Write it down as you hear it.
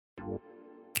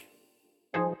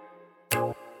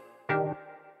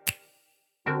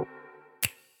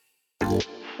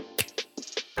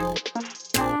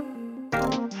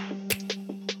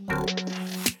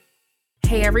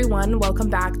Hey everyone, welcome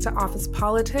back to Office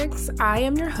Politics. I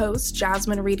am your host,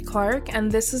 Jasmine Reed Clark,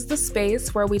 and this is the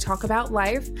space where we talk about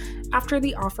life after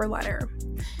the offer letter.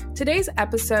 Today's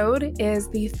episode is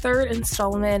the third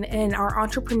installment in our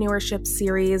entrepreneurship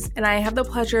series, and I have the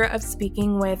pleasure of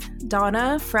speaking with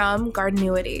Donna from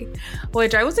Gardenuity,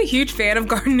 which I was a huge fan of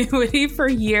Gardenuity for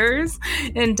years.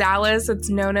 In Dallas, it's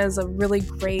known as a really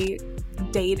great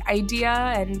date idea,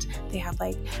 and they have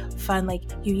fun,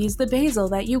 you use the basil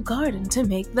that you garden to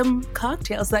make the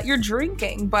cocktails that you're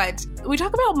drinking. But we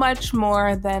talk about much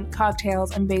more than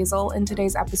cocktails and basil in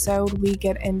today's episode. We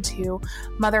get into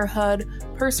motherhood,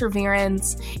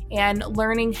 perseverance, and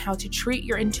learning how to treat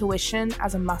your intuition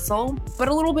as a muscle, but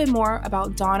a little bit more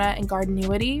about Donna and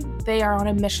Gardenuity. They are on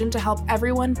a mission to help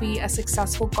everyone be a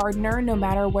successful gardener no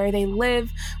matter where they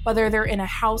live, whether they're in a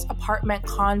house, apartment,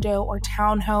 condo, or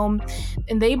townhome.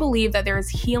 And they believe that there is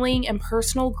healing and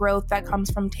personal growth that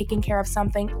comes from taking care of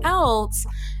something else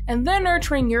and then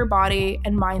nurturing your body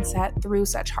and mindset through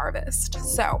such harvest.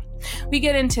 So we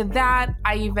get into that.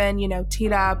 I even,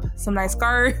 teed up some nice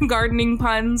gardening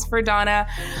puns for Donna.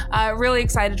 Really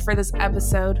excited for this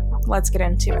episode. Let's get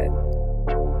into it.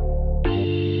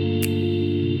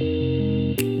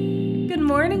 Good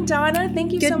morning, Donna.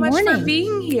 Thank you so much for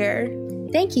being here.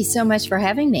 Thank you so much for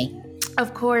having me.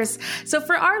 Of course. So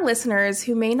for our listeners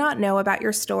who may not know about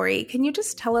your story, can you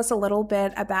just tell us a little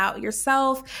bit about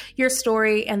yourself, your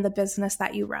story, and the business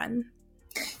that you run?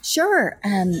 Sure.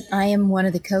 I am one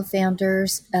of the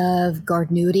co-founders of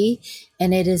Gardenuity,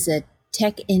 and it is a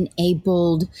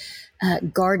tech-enabled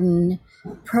garden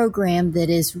program that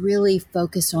is really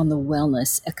focused on the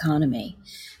wellness economy.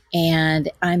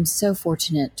 And I'm so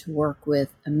fortunate to work with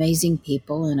amazing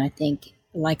people, and I think,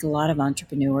 like a lot of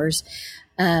entrepreneurs,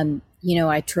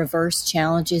 I traverse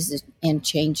challenges and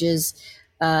changes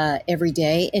every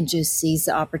day and just seize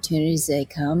the opportunities as they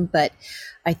come. But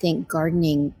I think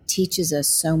gardening teaches us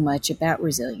so much about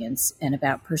resilience and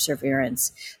about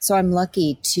perseverance. So I'm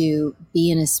lucky to be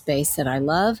in a space that I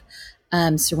love,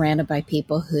 surrounded by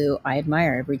people who I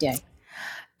admire every day.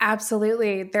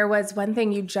 Absolutely. There was one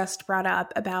thing you just brought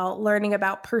up about learning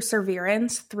about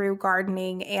perseverance through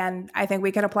gardening, and I think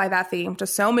we could apply that theme to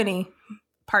so many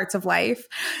parts of life.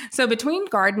 So between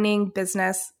gardening,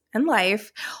 business, and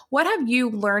life, what have you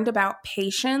learned about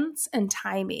patience and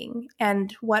timing,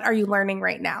 and what are you learning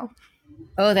right now?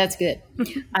 Oh, that's good.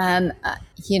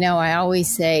 I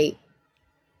always say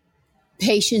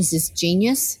patience is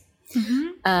genius.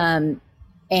 Mm-hmm.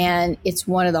 And it's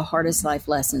one of the hardest life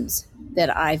lessons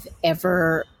that I've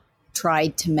ever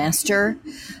tried to master.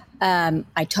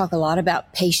 I talk a lot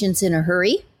about patience in a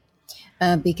hurry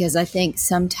because I think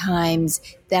sometimes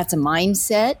that's a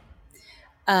mindset.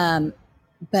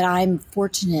 But I'm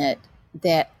fortunate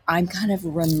that I'm kind of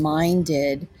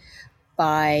reminded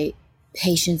by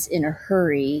patience in a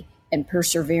hurry and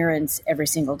perseverance every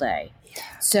single day.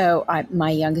 So my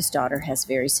youngest daughter has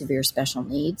very severe special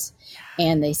needs,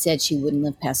 and they said she wouldn't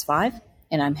live past 5.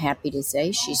 And I'm happy to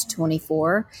say she's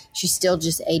 24. She's still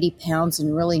just 80 pounds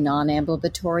and really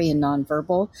non-ambulatory and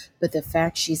nonverbal. But the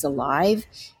fact she's alive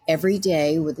every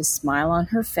day with a smile on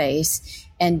her face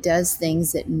and does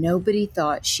things that nobody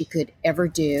thought she could ever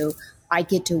do, I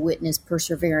get to witness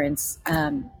perseverance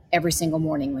every single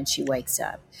morning when she wakes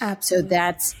up. Absolutely. So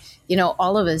that's,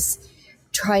 all of us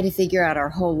try to figure out our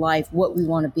whole life what we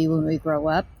want to be when we grow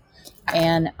up.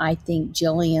 And I think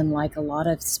Jillian, like a lot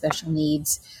of special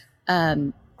needs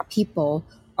people,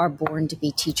 are born to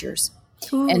be teachers.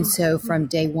 Ooh. And so from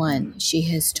day one, she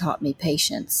has taught me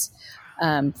patience.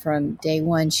 From day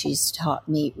one, she's taught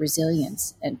me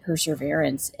resilience and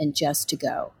perseverance and just to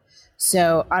go.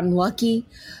 So I'm lucky.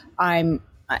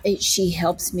 She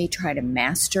helps me try to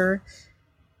master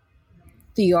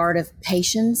the art of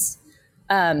patience.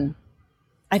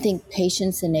 I think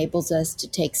patience enables us to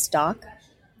take stock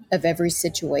of every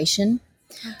situation.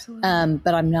 Absolutely.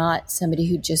 But I'm not somebody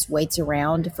who just waits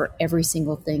around for every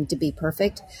single thing to be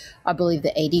perfect. I believe the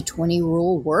 80-20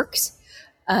 rule works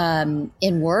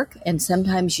in work. And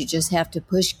sometimes you just have to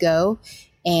push go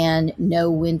and know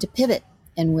when to pivot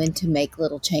and when to make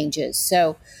little changes.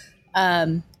 So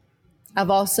I've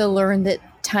also learned that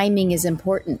timing is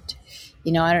important.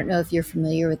 I don't know if you're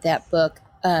familiar with that book.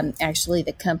 Actually,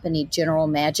 the company General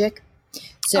Magic.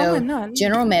 So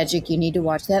General Magic, you need to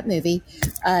watch that movie.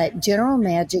 General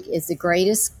Magic is the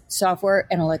greatest software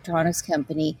and electronics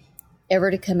company ever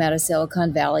to come out of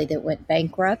Silicon Valley that went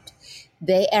bankrupt.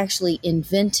 They actually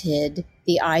invented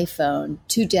the iPhone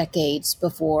 2 decades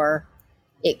before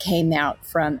it came out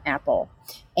from Apple.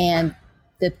 And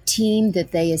the team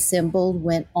that they assembled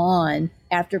went on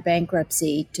after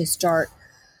bankruptcy to start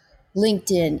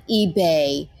LinkedIn,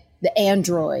 eBay, the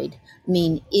Android. I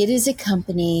mean, it is a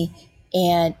company,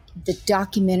 and the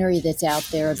documentary that's out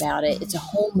there about it, it's a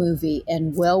whole movie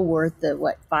and well worth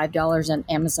the, $5 on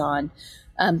Amazon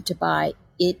to buy.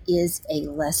 It is a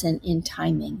lesson in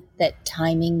timing, that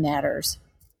timing matters.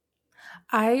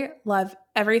 I love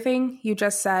everything you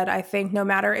just said. I think no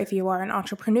matter if you are an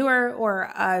entrepreneur or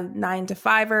a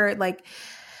 9-to-5er, like,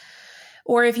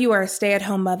 or if you are a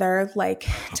stay-at-home mother, like,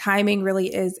 timing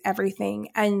really is everything.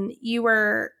 And you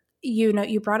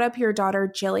brought up your daughter,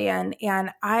 Jillian, and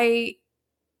I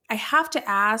have to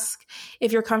ask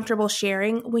if you're comfortable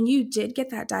sharing, when you did get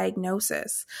that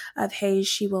diagnosis of, hey,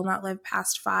 she will not live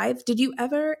past 5, did you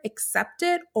ever accept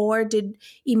it, or did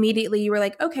immediately you were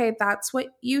like, okay, that's what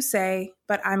you say,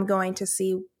 but I'm going to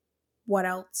see what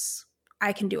else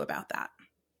I can do about that?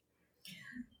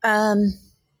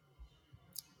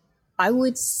 I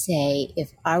would say,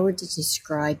 if I were to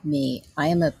describe me, I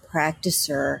am a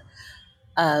practicer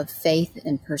of faith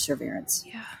and perseverance.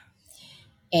 Yeah.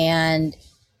 And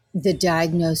the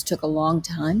diagnosis took a long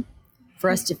time for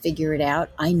us to figure it out.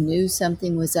 I knew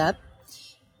something was up.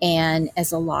 And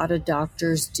as a lot of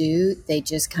doctors do, they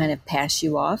just kind of pass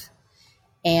you off.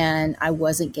 And I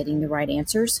wasn't getting the right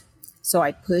answers. So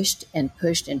I pushed and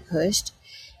pushed and pushed.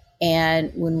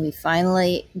 And when we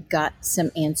finally got some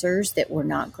answers that were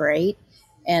not great,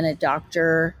 and a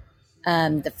doctor,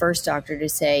 the first doctor to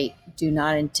say, do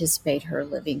not anticipate her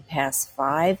living past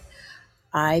 5,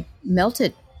 I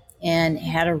melted and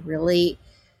had a really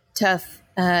tough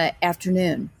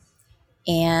afternoon,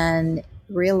 and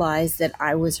realized that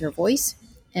I was her voice,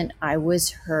 and I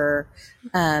was her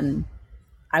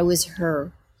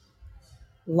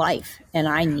life, and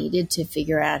I needed to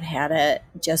figure out how to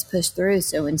just push through.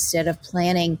 So instead of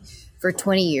planning for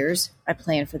 20 years, I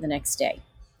planned for the next day.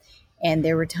 And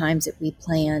there were times that we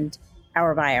planned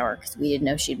hour by hour because we didn't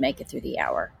know she'd make it through the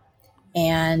hour.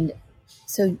 And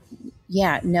so,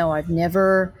 I've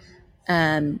never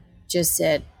just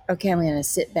said, okay, I'm going to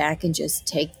sit back and just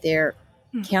take their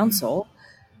counsel.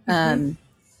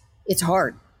 It's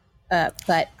hard,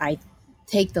 but I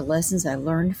take the lessons I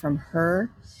learned from her.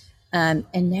 And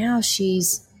now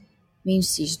she's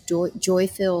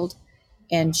joy-filled,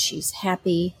 and she's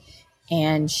happy,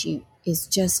 and she is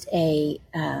just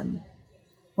one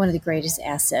of the greatest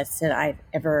assets that I've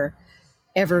ever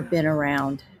been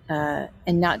around.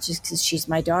 And not just because she's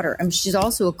my daughter. I mean, she's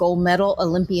also a gold medal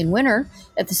Olympian winner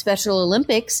at the Special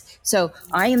Olympics. So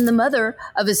I am the mother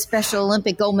of a Special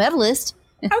Olympic gold medalist.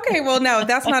 Okay, well, no,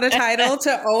 that's not a title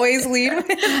to always lead with.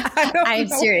 I'm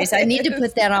serious. I need to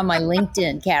put that on my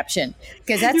LinkedIn caption,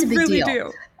 because that's a big really deal.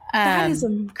 Do. That is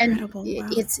incredible. And wow.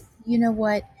 It's, you know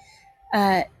what?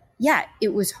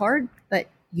 It was hard, but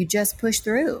you just push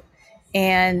through.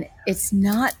 And it's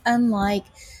not unlike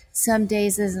some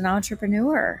days as an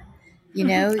entrepreneur. You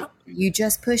know, you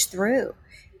just push through,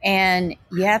 and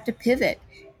you have to pivot.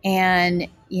 And,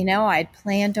 I'd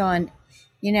planned on,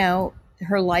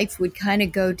 her life would kind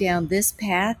of go down this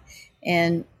path.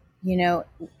 And,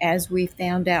 as we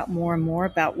found out more and more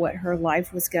about what her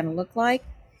life was going to look like,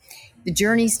 the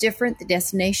journey's different, the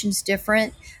destination's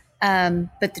different,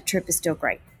 but the trip is still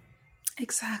great.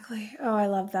 Exactly. Oh, I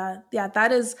love that. Yeah,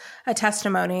 that is a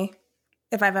testimony,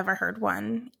 if I've ever heard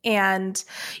one. And,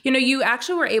 you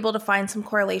actually were able to find some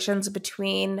correlations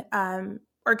between,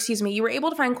 you were able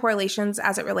to find correlations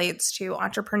as it relates to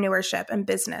entrepreneurship and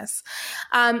business.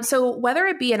 So whether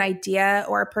it be an idea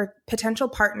or a potential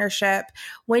partnership,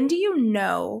 when do you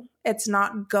know it's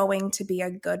not going to be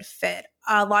a good fit?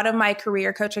 A lot of my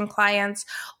career coaching clients,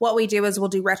 what we do is we'll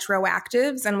do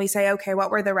retroactives, and we say, okay,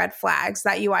 what were the red flags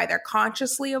that you either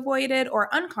consciously avoided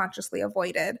or unconsciously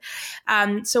avoided?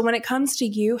 So when it comes to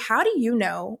you, how do you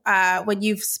know when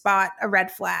you've spot a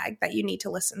red flag that you need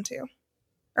to listen to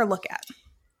or look at?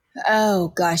 Oh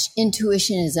gosh,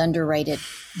 intuition is underrated.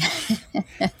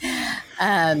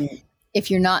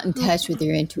 If you're not in touch with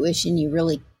your intuition, you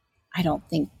really, I don't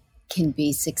think, can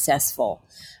be successful.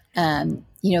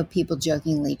 People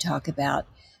jokingly talk about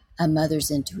a mother's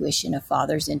intuition, a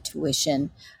father's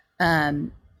intuition.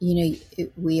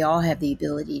 We all have the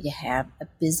ability to have a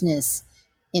business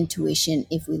intuition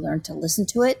if we learn to listen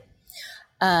to it.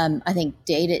 I think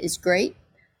data is great,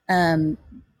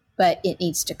 but it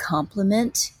needs to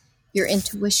complement your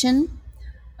intuition.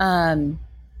 I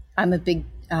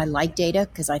like data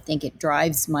because I think it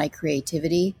drives my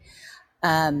creativity.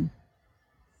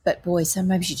 But boy,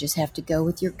 sometimes you just have to go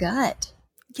with your gut.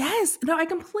 Yes. No, I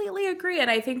completely agree. And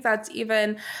I think that's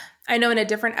even I know in a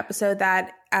different episode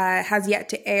that has yet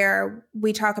to air,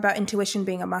 we talk about intuition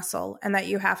being a muscle and that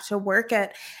you have to work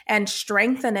it and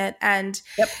strengthen it. And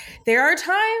there are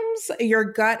times your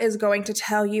gut is going to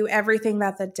tell you everything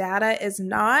that the data is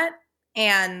not.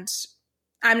 And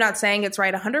I'm not saying it's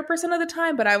right 100% of the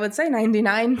time, but I would say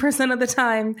 99% of the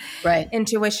time,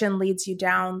 intuition leads you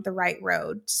down the right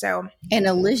road. So, and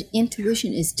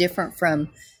intuition is different from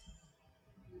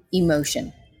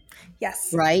emotion.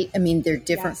 Yes. Right? I mean, they're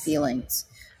different feelings.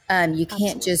 You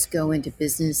can't just go into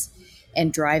business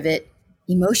and drive it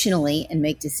emotionally and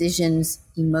make decisions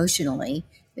emotionally.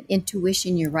 But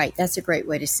intuition, you're right. That's a great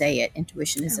way to say it.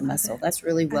 Intuition is a muscle. That's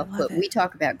really well put. We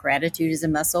talk about gratitude as a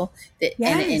muscle,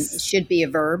 and it should be a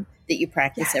verb that you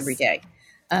practice every day.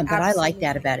 But I like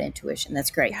that about intuition. That's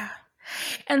great. Yeah.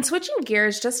 And switching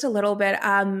gears just a little bit,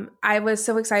 I was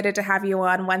so excited to have you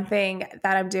on. One thing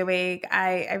that I'm doing,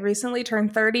 I recently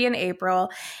turned 30 in April,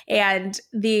 and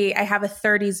I have a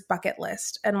 30s bucket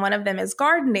list, and one of them is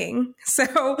gardening.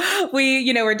 So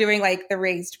we're doing like the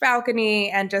raised balcony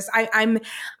and just,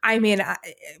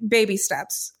 baby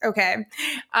steps. Okay.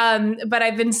 But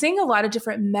I've been seeing a lot of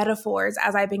different metaphors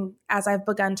as I've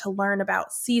begun to learn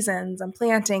about seasons and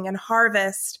planting and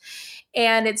harvest.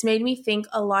 And it's made me think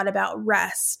a lot about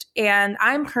rest. And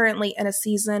I'm currently in a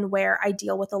season where I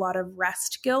deal with a lot of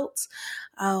rest guilt.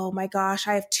 Oh my gosh,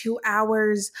 I have 2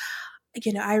 hours.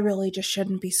 I really just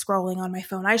shouldn't be scrolling on my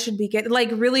phone. I should be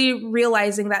really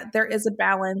realizing that there is a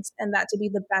balance and that to be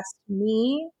the best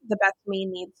me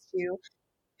needs to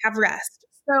have rest.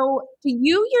 So do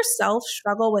you yourself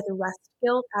struggle with rest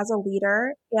guilt as a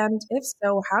leader? And if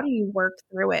so, how do you work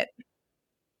through it?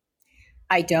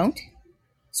 I don't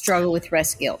struggle with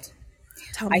rest guilt.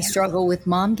 I struggle with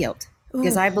mom guilt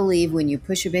because I believe when you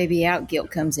push a baby out, guilt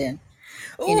comes in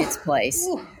its place.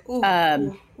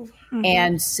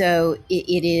 And so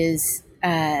it is,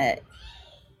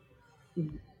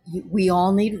 we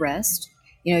all need rest,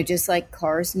 just like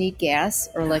cars need gas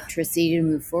or electricity to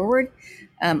move forward.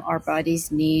 Our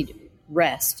bodies need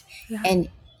rest. Yeah. And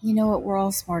you know what? We're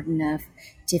all smart enough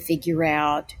to figure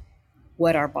out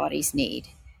what our bodies need.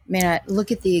 I mean,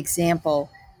 look at the example.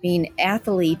 I mean,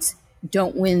 athletes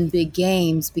don't win big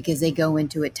games because they go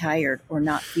into it tired or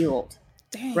not fueled,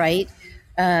 right?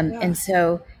 And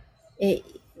so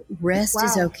rest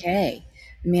is okay.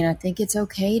 I mean, I think it's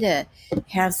okay to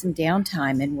have some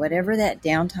downtime, and whatever that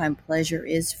downtime pleasure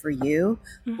is for you,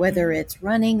 whether it's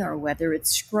running or whether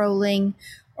it's scrolling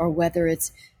or whether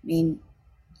it's,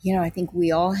 I think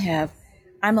we all have,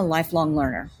 I'm a lifelong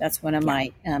learner. That's one of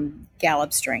my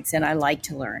Gallup strengths, and I like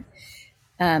to learn.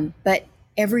 But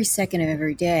every second of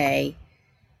every day,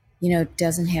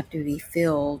 doesn't have to be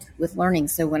filled with learning.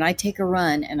 So when I take a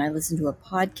run and I listen to a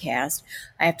podcast,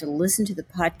 I have to listen to the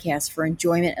podcast for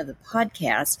enjoyment of the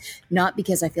podcast, not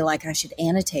because I feel like I should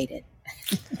annotate it.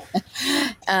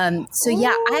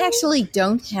 I actually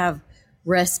don't have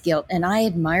rest guilt, and I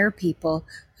admire people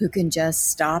who can just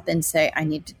stop and say, I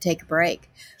need to take a break.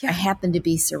 Yeah. I happen to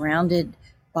be surrounded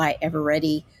by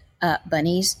ever-ready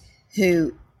bunnies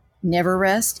who never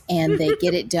rest, and they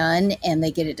get it done, and they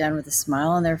get it done with a smile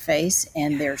on their face,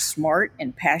 and they're smart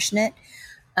and passionate,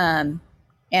 and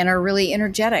are really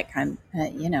energetic. I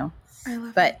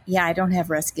love I don't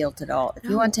have rest guilt at all. If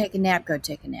you want to take a nap, go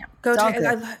take a nap. And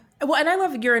I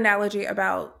love your analogy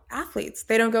about athletes.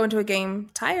 They don't go into a game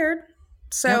tired.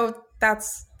 So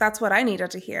that's what I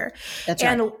needed to hear. That's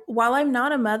right. And while I'm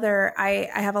not a mother, I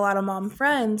have a lot of mom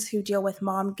friends who deal with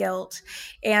mom guilt,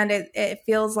 and it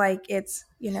feels like it's,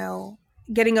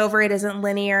 getting over it isn't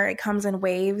linear. It comes in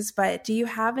waves. But do you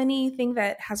have anything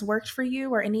that has worked for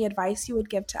you or any advice you would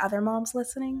give to other moms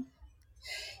listening?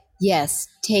 Yes.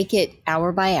 Take it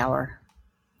hour by hour,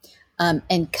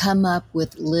 and come up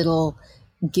with little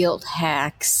guilt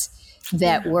hacks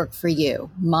that work for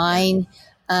you. Mine,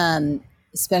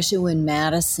 especially when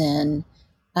Madison,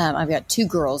 I've got 2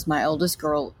 girls, my oldest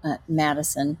girl,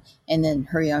 Madison, and then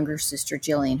her younger sister,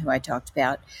 Jillian, who I talked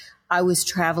about. I was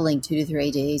traveling 2 to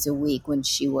 3 days a week when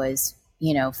she was,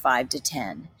 5 to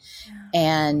 10. Yeah.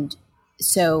 And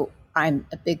so I'm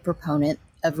a big proponent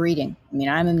of reading. I mean,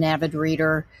 I'm an avid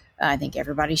reader. I think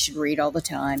everybody should read all the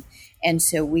time. And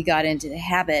so we got into the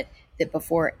habit that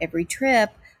before every trip,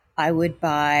 I would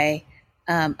buy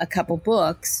a couple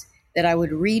books that I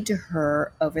would read to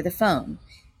her over the phone.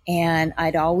 And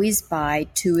I'd always buy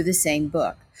 2 of the same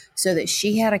book so that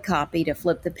she had a copy to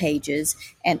flip the pages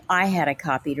and I had a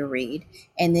copy to read.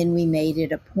 And then we made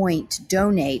it a point to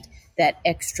donate that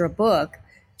extra book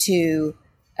to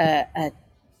a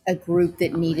group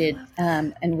that needed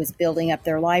and was building up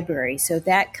their library. So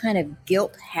that kind of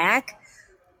guilt hack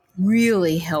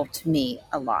really helped me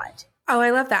a lot. Oh,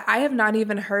 I love that. I have not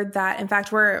even heard that. In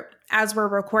fact, as we're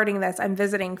recording this, I'm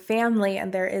visiting family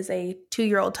and there is a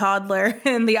 2-year-old toddler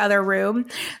in the other room.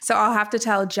 So I'll have to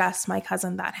tell Jess, my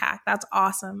cousin, that hack. That's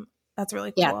awesome. That's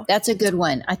really cool. Yeah, that's a good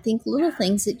one. I think little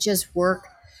things that just work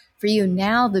for you.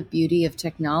 Now, the beauty of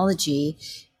technology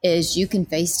is you can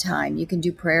FaceTime, you can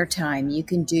do prayer time, you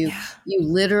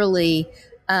literally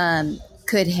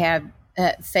could have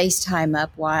FaceTime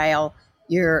up while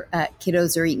your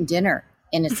kiddos are eating dinner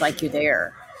and it's like you're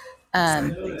there.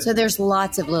 So there's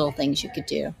lots of little things you could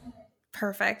do.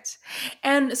 Perfect.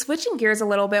 And switching gears a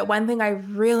little bit, one thing I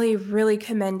really, really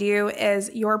commend you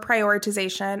is your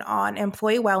prioritization on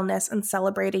employee wellness and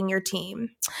celebrating your team.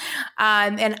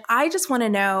 And I just want to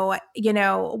know,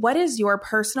 what is your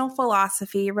personal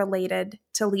philosophy related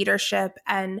to leadership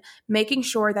and making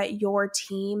sure that your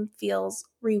team feels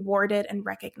rewarded and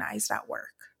recognized at work?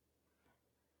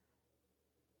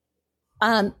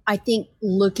 I think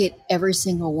look at every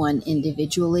single one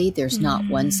individually. There's not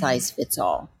one size fits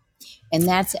all. And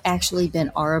that's actually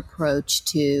been our approach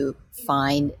to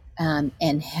find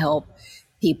and help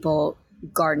people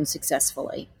garden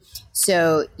successfully.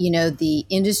 So, the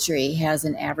industry has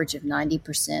an average of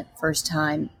 90%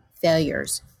 first-time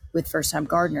failures with first-time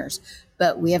gardeners,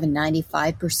 but we have a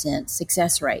 95%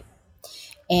 success rate.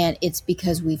 And it's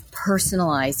because we've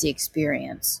personalized the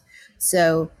experience.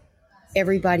 So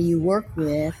everybody you work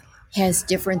with has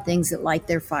different things that light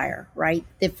their fire, right?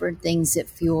 Different things that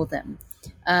fuel them.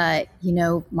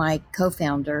 My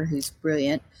co-founder, who's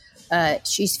brilliant,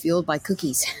 she's fueled by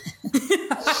cookies.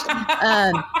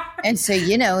 And so,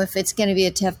 if it's going to be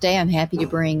a tough day, I'm happy to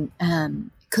bring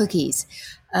cookies.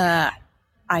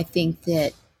 I think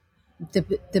that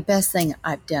the best thing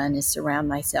I've done is surround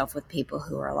myself with people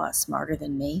who are a lot smarter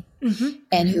than me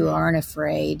and who aren't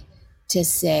afraid to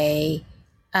say,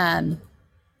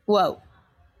 whoa,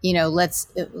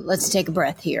 let's take a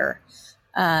breath here.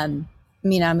 I'm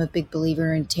a big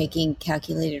believer in taking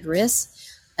calculated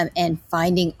risks and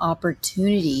finding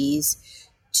opportunities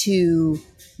to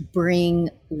bring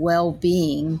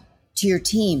well-being to your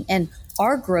team. And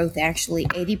our growth, actually,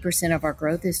 80% of our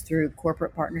growth is through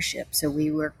corporate partnerships. So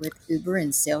we work with Uber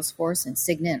and Salesforce and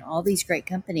Cigna and all these great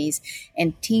companies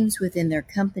and teams within their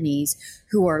companies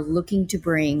who are looking to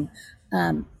bring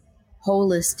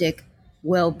holistic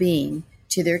well-being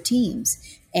to their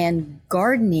teams. And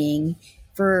gardening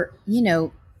for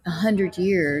 100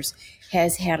 years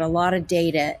has had a lot of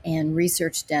data and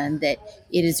research done that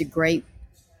it is a great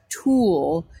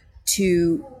tool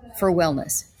for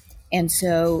wellness. And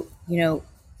so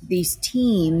these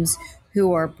teams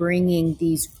who are bringing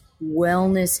these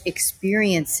wellness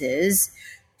experiences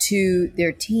to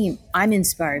their team, I'm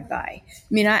inspired by.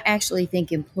 I actually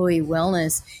think employee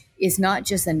wellness is not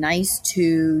just a nice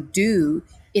to do,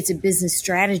 it's a business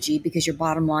strategy because your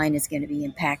bottom line is going to be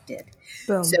impacted.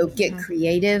 Boom. So get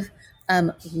creative,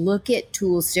 look at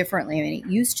tools differently. It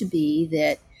used to be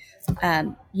that,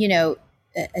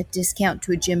 a discount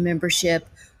to a gym membership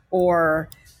or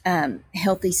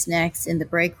healthy snacks in the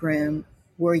break room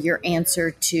were your answer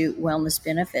to wellness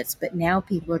benefits. But now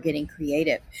people are getting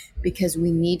creative because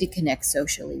we need to connect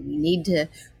socially. We need to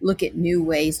look at new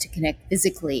ways to connect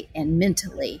physically and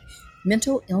mentally.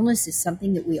 Mental illness is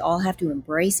something that we all have to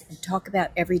embrace and talk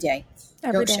about every day.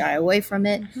 Don't shy away from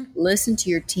it. Listen to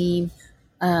your team,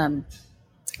 and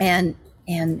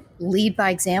lead by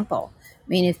example.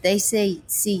 If they see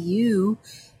you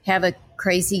have a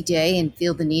crazy day and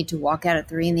feel the need to walk out at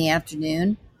 3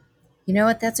 p.m, you know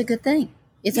what? That's a good thing.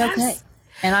 It's okay.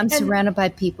 And I'm surrounded by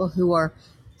people who are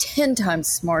 10 times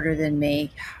smarter than me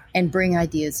and bring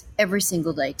ideas every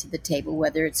single day to the table,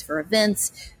 whether it's for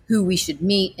events, who we should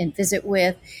meet and visit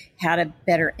with, how to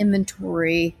better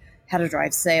inventory, how to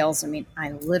drive sales.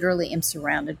 I literally am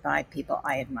surrounded by people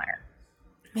I admire.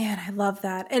 Man, I love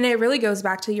that. And it really goes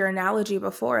back to your analogy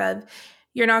before of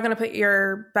you're not going to put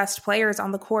your best players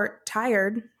on the court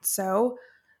tired. So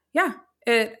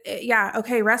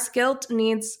rest guilt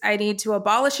I need to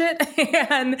abolish it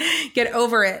and get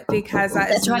over it because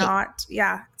it's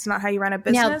not how you run a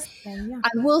business. Now, I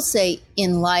will say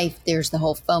in life, there's the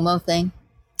whole FOMO thing,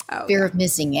 fear of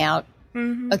missing out.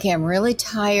 Okay, I'm really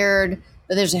tired,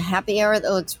 but there's a happy hour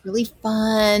that looks really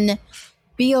fun.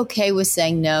 Be okay with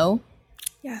saying no.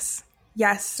 Yes.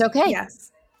 It's okay.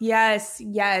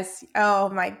 Yes. Oh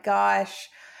my gosh.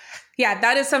 Yeah,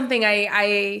 that is something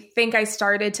I think I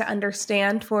started to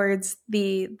understand towards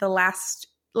the last,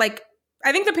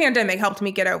 I think the pandemic helped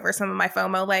me get over some of my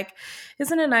FOMO.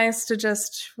 Isn't it nice to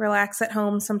just relax at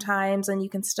home sometimes and you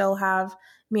can still have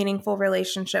meaningful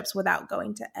relationships without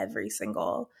going to every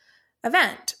single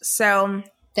event? So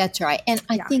that's right. And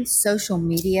I think social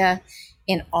media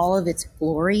in all of its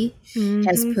glory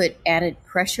has put added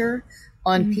pressure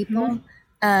on people.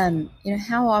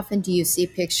 How often do you see a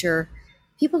picture?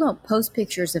 People don't post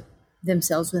pictures of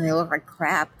themselves when they look like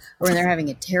crap or when they're having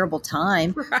a terrible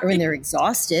time or when they're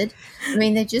exhausted. I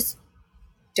mean, they just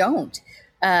don't.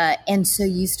 And so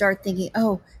you start thinking,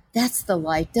 oh, that's the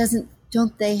life.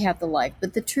 Don't they have the life?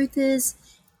 But the truth is,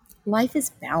 life is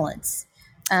balance.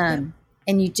 And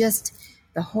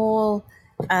the whole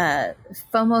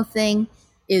FOMO thing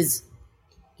it's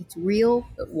real,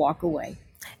 but walk away.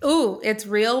 Ooh, it's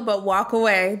real, but walk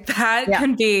away. That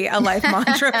can be a life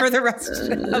mantra for the rest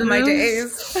of my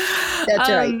days. That's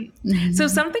right. So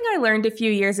something I learned a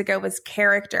few years ago was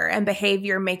character and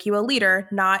behavior make you a leader,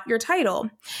 not your title.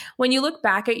 When you look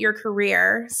back at your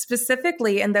career,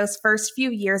 specifically in those first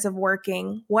few years of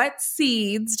working, what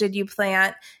seeds did you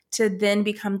plant to then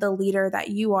become the leader that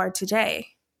you are today?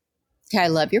 Okay, I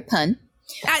love your pun.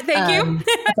 Thank you.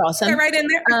 That's awesome. They're right in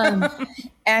there.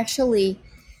 Actually,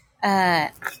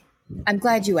 I'm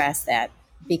glad you asked that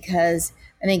because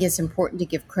I think it's important to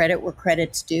give credit where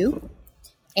credit's due.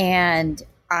 And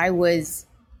I was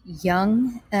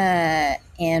young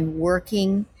and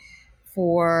working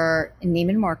for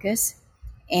Neiman Marcus,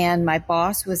 and my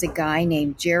boss was a guy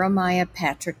named Jeremiah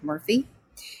Patrick Murphy,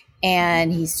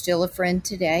 and he's still a friend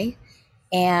today.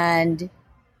 And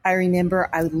I remember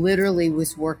I literally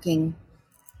was working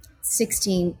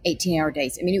 16, 18-hour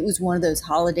days. I mean, it was one of those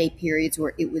holiday periods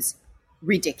where it was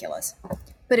ridiculous.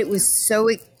 But it was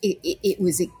it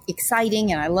was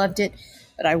exciting, and I loved it.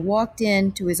 But I walked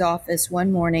into his office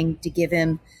one morning to give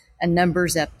him a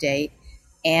numbers update,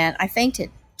 and I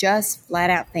fainted, just flat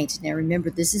out fainted. Now,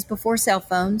 remember, this is before cell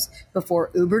phones,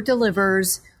 before Uber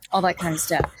delivers, all that kind of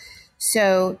stuff.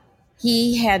 So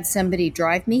he had somebody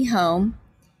drive me home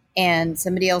and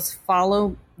somebody else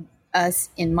follow us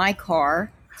in my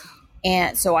car,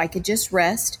 and so I could just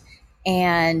rest.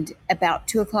 And about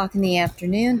 2:00 in the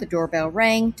afternoon, the doorbell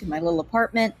rang to my little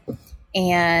apartment,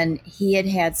 and he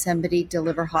had somebody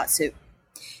deliver hot soup.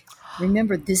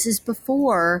 Remember, this is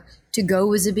before to go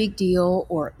was a big deal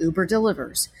or Uber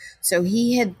delivers. So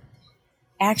he had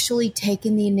actually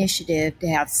taken the initiative to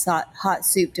have hot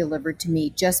soup delivered to me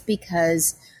just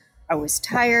because I was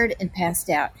tired and passed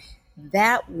out.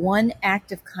 That one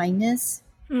act of kindness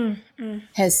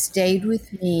has stayed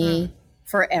with me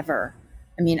forever.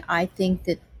 I mean, I think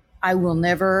that I will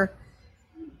never,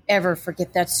 ever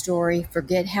forget that story,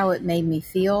 forget how it made me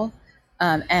feel.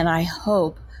 And I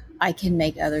hope I can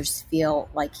make others feel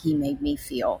like he made me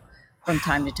feel from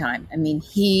time to time. I mean,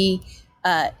 he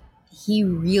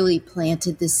really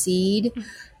planted the seed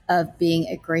of being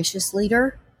a gracious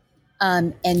leader,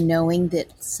 and knowing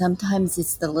that sometimes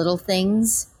it's the little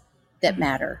things that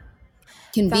matter.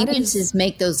 Conveniences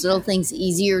make those little things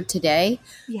easier today,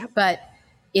 but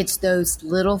it's those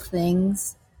little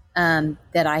things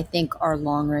that I think are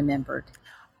long remembered.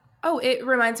 Oh, it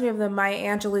reminds me of the Maya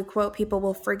Angelou quote, people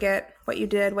will forget what you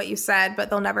did, what you said, but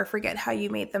they'll never forget how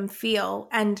you made them feel.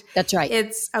 And that's right.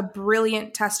 It's a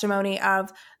brilliant testimony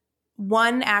of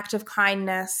one act of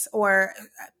kindness or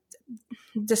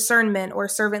discernment or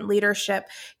servant leadership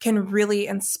can really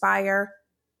inspire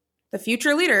the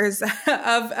future leaders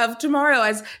of tomorrow,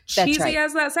 as cheesy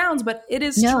as that sounds, but it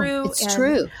is true. It's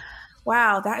true.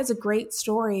 Wow, that is a great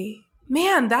story.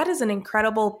 Man, that is an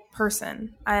incredible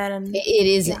person. And it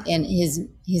is, and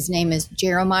his name is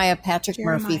Jeremiah Patrick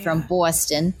Murphy from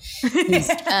Boston.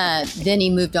 Then he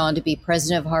moved on to be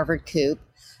president of Harvard Coop.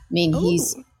 I mean,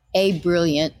 he's A,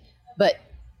 brilliant, but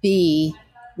B,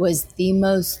 was the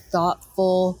most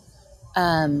thoughtful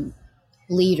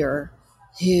leader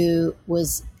who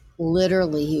was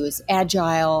he was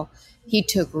agile. He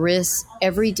took risks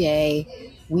every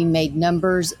day. We made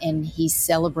numbers, and he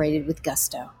celebrated with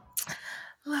gusto.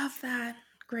 Love that.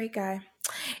 Great guy.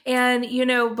 And,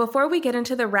 before we get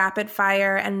into the rapid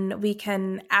fire and we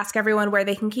can ask everyone where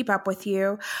they can keep up with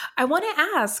you, I want to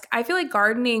ask, I feel like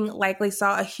gardening likely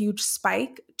saw a huge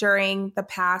spike during the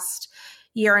past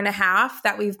year and a half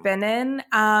that we've been in.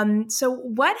 So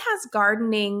what has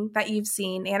gardening that you've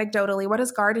seen anecdotally, what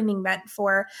has gardening meant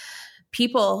for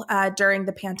people during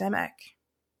the pandemic?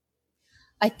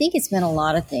 I think it's been a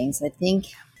lot of things. I think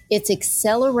it's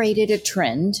accelerated a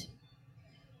trend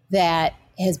that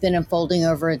has been unfolding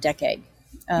over a decade.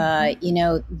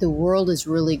 The world has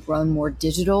really grown more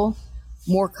digital,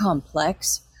 more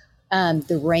complex.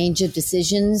 The range of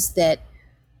decisions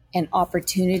and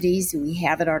opportunities we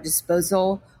have at our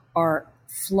disposal are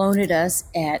flown at us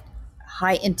at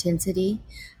high intensity.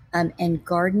 And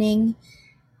gardening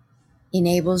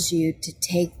enables you to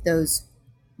take those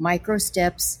micro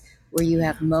steps where you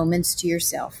have moments to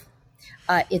yourself.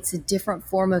 It's a different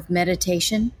form of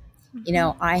meditation. You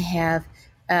know, I have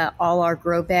all our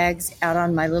grow bags out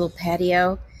on my little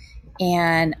patio,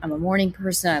 and I'm a morning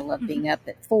person. I love being up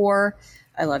at 4.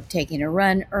 I love taking a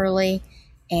run early,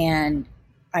 and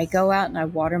I go out and I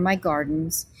water my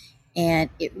gardens, and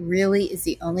it really is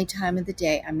the only time of the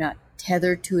day I'm not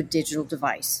tethered to a digital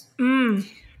device.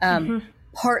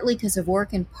 Partly because of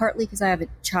work and partly because I have a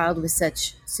child with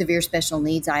such severe special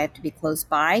needs. I have to be close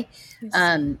by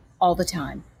all the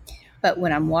time. But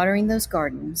when I'm watering those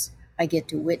gardens, I get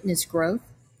to witness growth.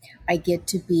 I get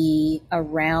to be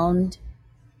around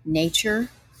nature.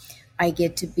 I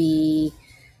get to be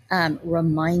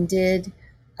reminded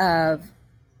of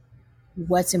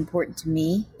what's important to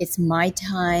me. It's my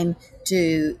time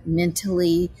to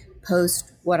mentally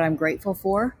post what I'm grateful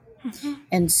for.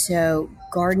 And so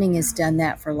gardening has done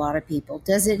that for a lot of people.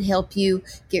 Does it help you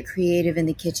get creative in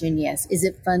the kitchen? Yes. Is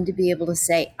it fun to be able to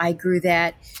say, I grew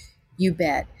that? You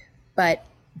bet. But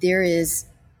there is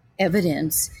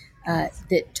evidence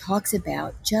that talks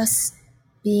about just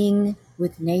being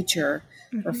with nature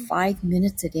for 5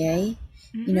 minutes a day,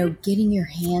 you know, getting your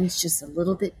hands just a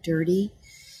little bit dirty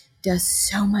does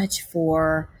so much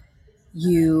for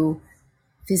you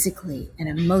physically and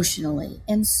emotionally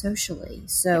and socially.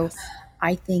 So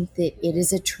I think that it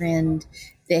is a trend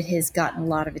that has gotten a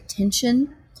lot of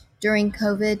attention during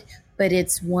COVID, but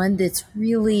it's one that's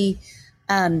really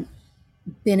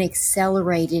been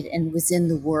accelerated and was in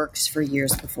the works for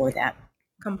years before that.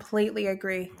 Completely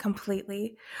agree.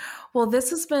 Completely. Well, this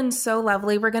has been so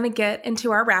lovely. We're going to get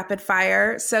into our rapid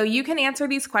fire. So you can answer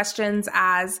these questions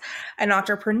as an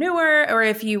entrepreneur, or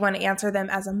if you want to answer them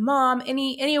as a mom,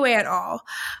 any way at all.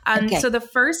 So the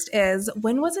first is,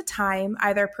 when was a time,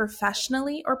 either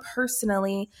professionally or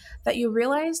personally, that you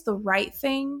realized the right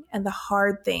thing and the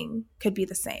hard thing could be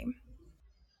the same?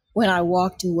 When I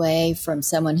walked away from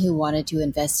someone who wanted to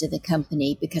invest in the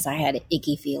company because I had an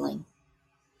icky feeling.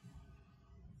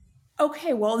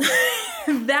 Okay, well,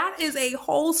 that is a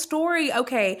whole story.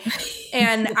 Okay,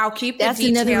 and I'll keep the That's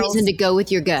details. Another reason to go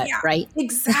with your gut, right?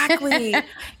 Exactly.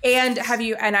 And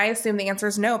I assume the answer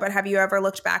is no, but have you ever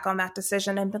looked back on that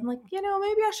decision and been like, maybe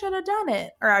I should have done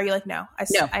it? Or are you like, no,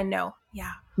 I know.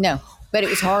 Yeah. No, but it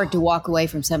was hard to walk away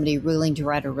from somebody willing to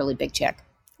write a really big check.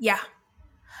 Yeah.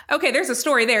 Okay, there's a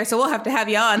story there, so we'll have to have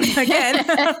you on again.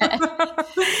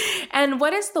 And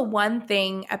what is the one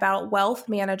thing about wealth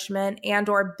management and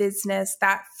or business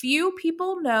that few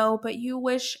people know, but you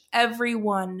wish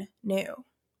everyone knew?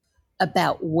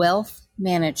 About wealth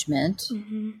management,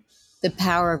 the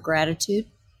power of gratitude,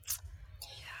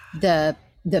 the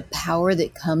power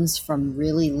that comes from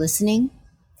really listening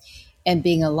and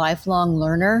being a lifelong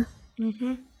learner,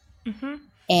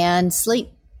 and sleep.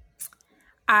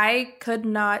 I could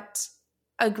not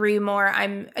agree more.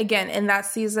 I'm, again, in that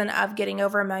season of getting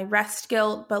over my rest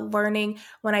guilt, but learning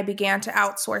when I began to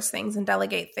outsource things and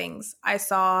delegate things, I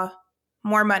saw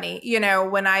more money.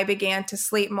 When I began to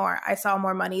sleep more, I saw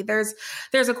more money. There's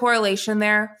a correlation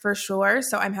there for sure.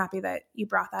 So I'm happy that you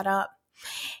brought that up.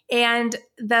 And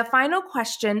the final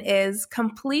question is,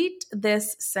 complete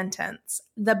this sentence.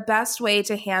 The best way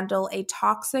to handle a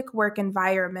toxic work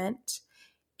environment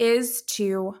is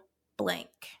to blank.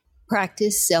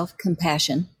 Practice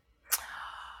self-compassion.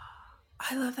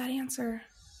 I love that answer.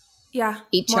 Yeah,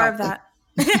 Eat more chocolate.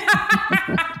 of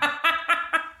that.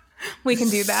 We can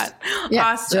do that.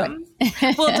 Yeah, awesome.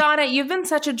 Well, Donna, you've been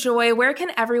such a joy. Where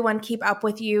can everyone keep up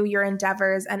with you, your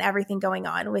endeavors, and everything going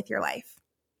on with your life?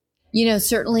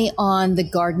 Certainly on the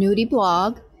Gardenuity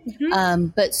blog,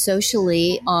 but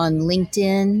socially on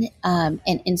LinkedIn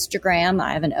and Instagram.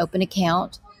 I have an open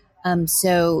account.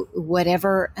 So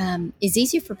whatever is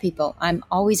easy for people. I'm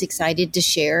always excited to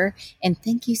share. And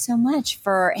thank you so much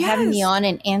for having me on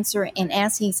and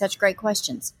asking such great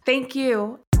questions. Thank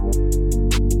you.